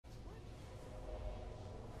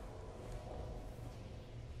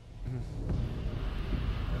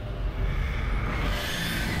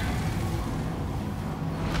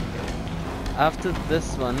After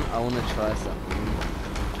this one, I want to try something different.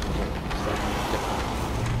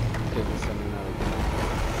 Give us something another game.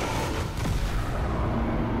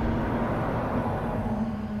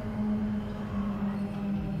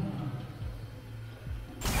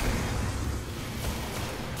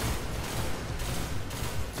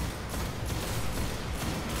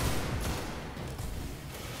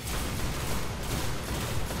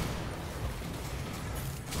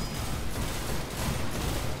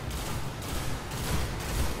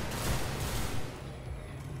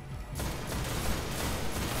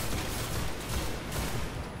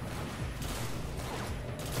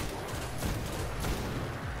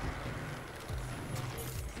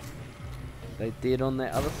 They did on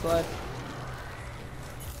that other side.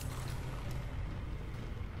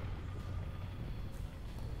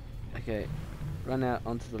 Okay, run out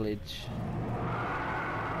onto the ledge.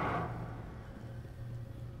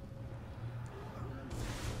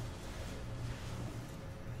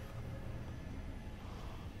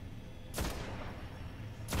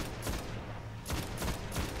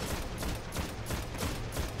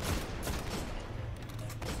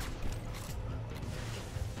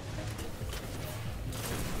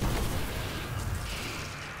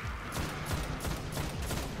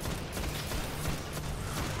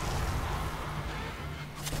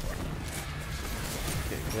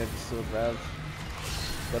 Grab the sword, Rav.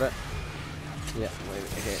 Got it? Yeah, wait,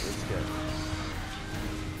 okay, let's go.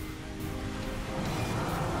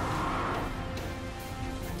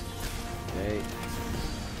 Okay.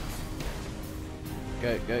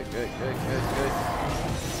 Go, go, go, go, go,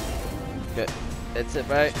 go. Go. That's it,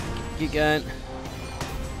 bro. Keep going.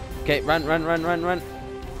 Okay, run, run, run, run, run.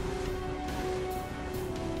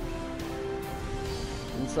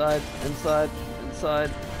 Inside, inside,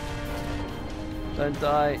 inside. Don't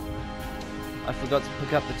die. I forgot to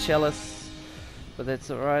pick up the chalice, but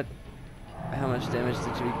that's alright. How much damage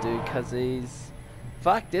did we do, cuzzies?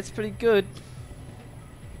 Fuck, that's pretty good.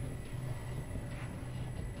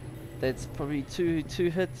 That's probably two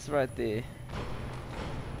hits right there.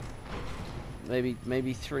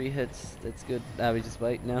 Maybe 3 hits. That's good. Nah, we just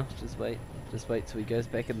wait now. Just wait till he goes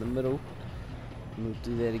back in the middle, and we'll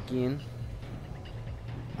do that again.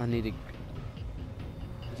 I need to.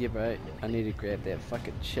 Yeah, bro, I need to grab that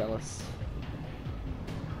fucking chalice.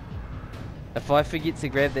 If I forget to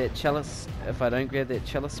grab that chalice, if I don't grab that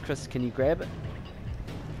chalice, Chris, can you grab it?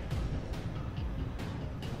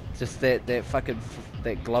 Just that fucking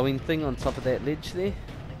that glowing thing on top of that ledge there.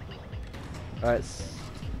 Alright,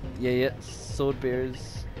 yeah, sword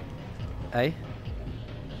bearers. Eh?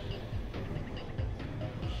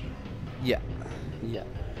 Yeah.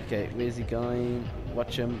 Okay, where's he going?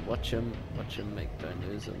 Watch him, mate, don't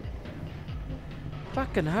lose him.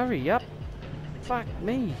 Fucking hurry up! Fuck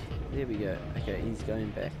me! There we go. Okay, he's going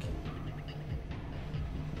back.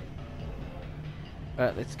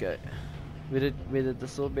 Alright, let's go. Where did the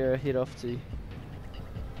sword bearer head off to?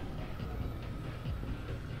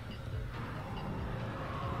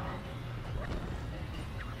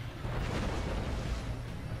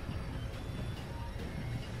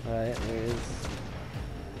 Alright, there he is.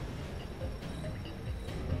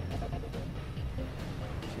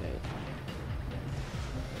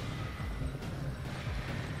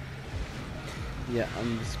 Yeah,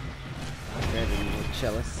 I'm just grabbing the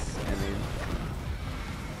chalice and then...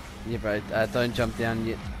 Yeah, bro, don't jump down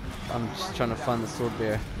yet. I'm just trying to find the sword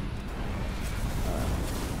bearer.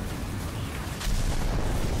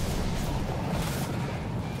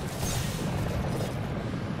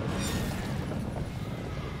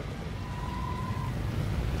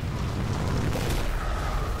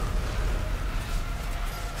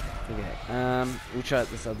 Okay, we'll try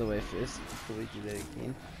it this other way first before we do that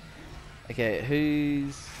again. Okay,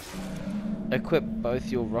 who's equipped both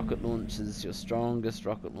your rocket launchers, your strongest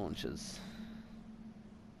rocket launchers?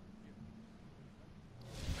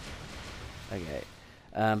 Okay,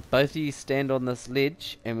 both of you stand on this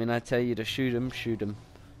ledge, and when I tell you to shoot him, shoot him.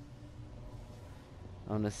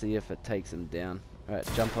 I want to see if it takes him down. Alright,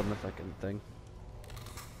 jump on the fucking thing.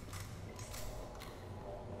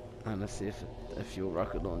 I want to see if your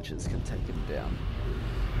rocket launchers can take him down.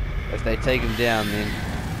 If they take him down, then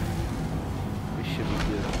we should be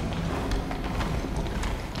good.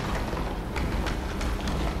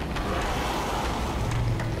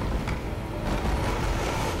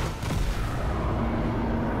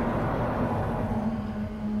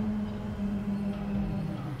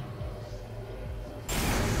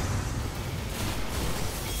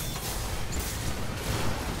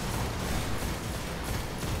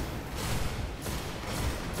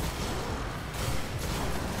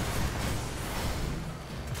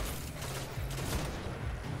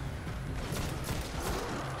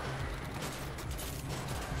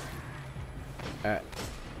 Alright.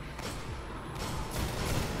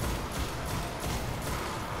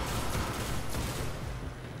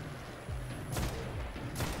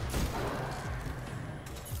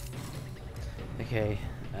 Okay,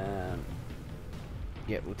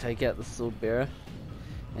 yeah, we'll take out the sword bearer,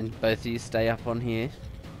 and both of you stay up on here.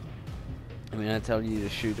 I mean, I tell you to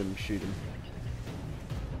shoot him, shoot him.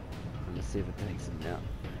 I'm gonna see if it takes him out.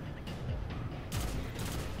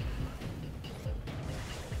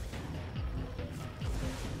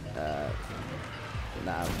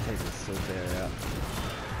 Nah, we'll take the sword bearer out.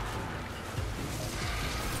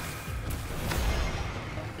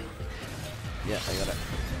 Yeah, I got it.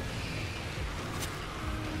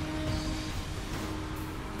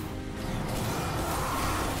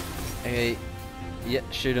 Okay, yeah,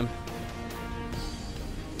 shoot him.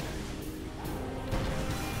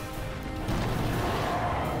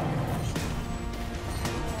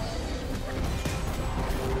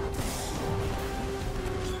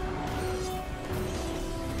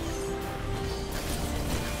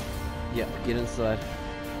 Yeah, get inside.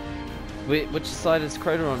 Wait, which side is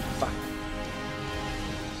Crota on? Fuck.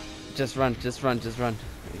 Just run, just run, just run.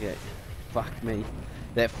 Okay. Fuck me.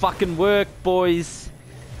 That fucking worked, boys.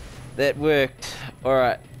 That worked.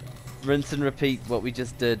 Alright. Rinse and repeat what we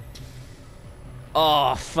just did.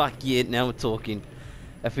 Oh, fuck yeah. Now we're talking.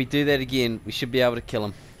 If we do that again, we should be able to kill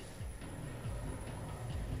him.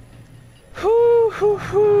 Hoo, hoo,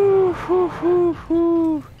 hoo, hoo, hoo,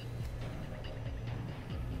 hoo.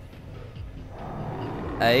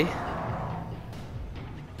 Hey?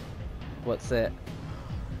 What's that?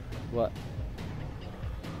 What?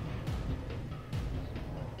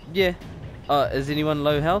 Yeah. Is anyone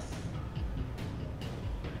low health?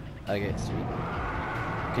 Okay, sweet.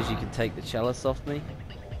 Because you can take the chalice off me.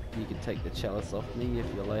 You can take the chalice off me if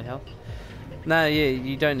you're low health. No, yeah,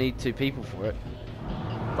 you don't need 2 people for it.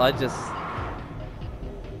 I just...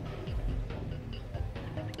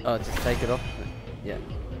 Oh, just take it off. Yeah,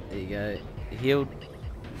 there you go. Healed.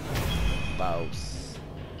 Bows.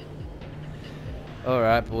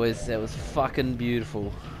 Alright, boys, that was fucking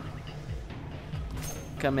beautiful.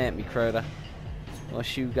 Come at me, Crota.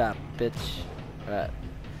 What you got, bitch? Alright.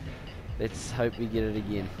 Let's hope we get it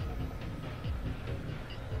again.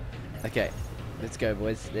 Okay. Let's go,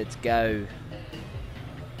 boys. Let's go.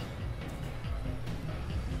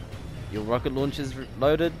 Your rocket launchers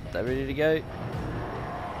loaded. They're ready to go.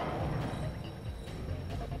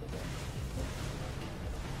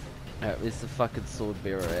 Alright, where's the fucking sword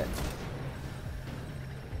bearer at?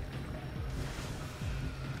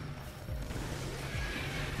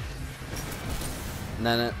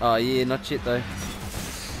 No, no. Oh, yeah, not yet, though.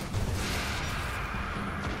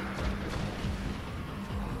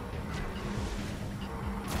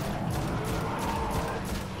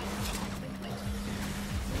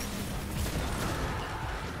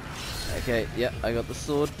 Okay, yeah, I got the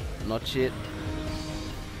sword. Not yet.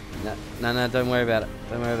 No, no, no, don't worry about it.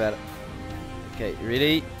 Don't worry about it. Okay,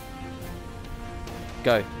 ready?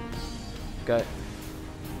 Go. Go.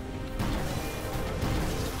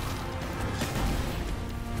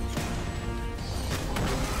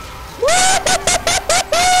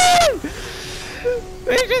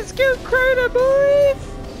 We just killed Crota, boys!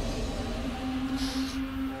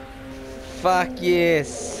 Fuck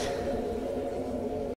yes!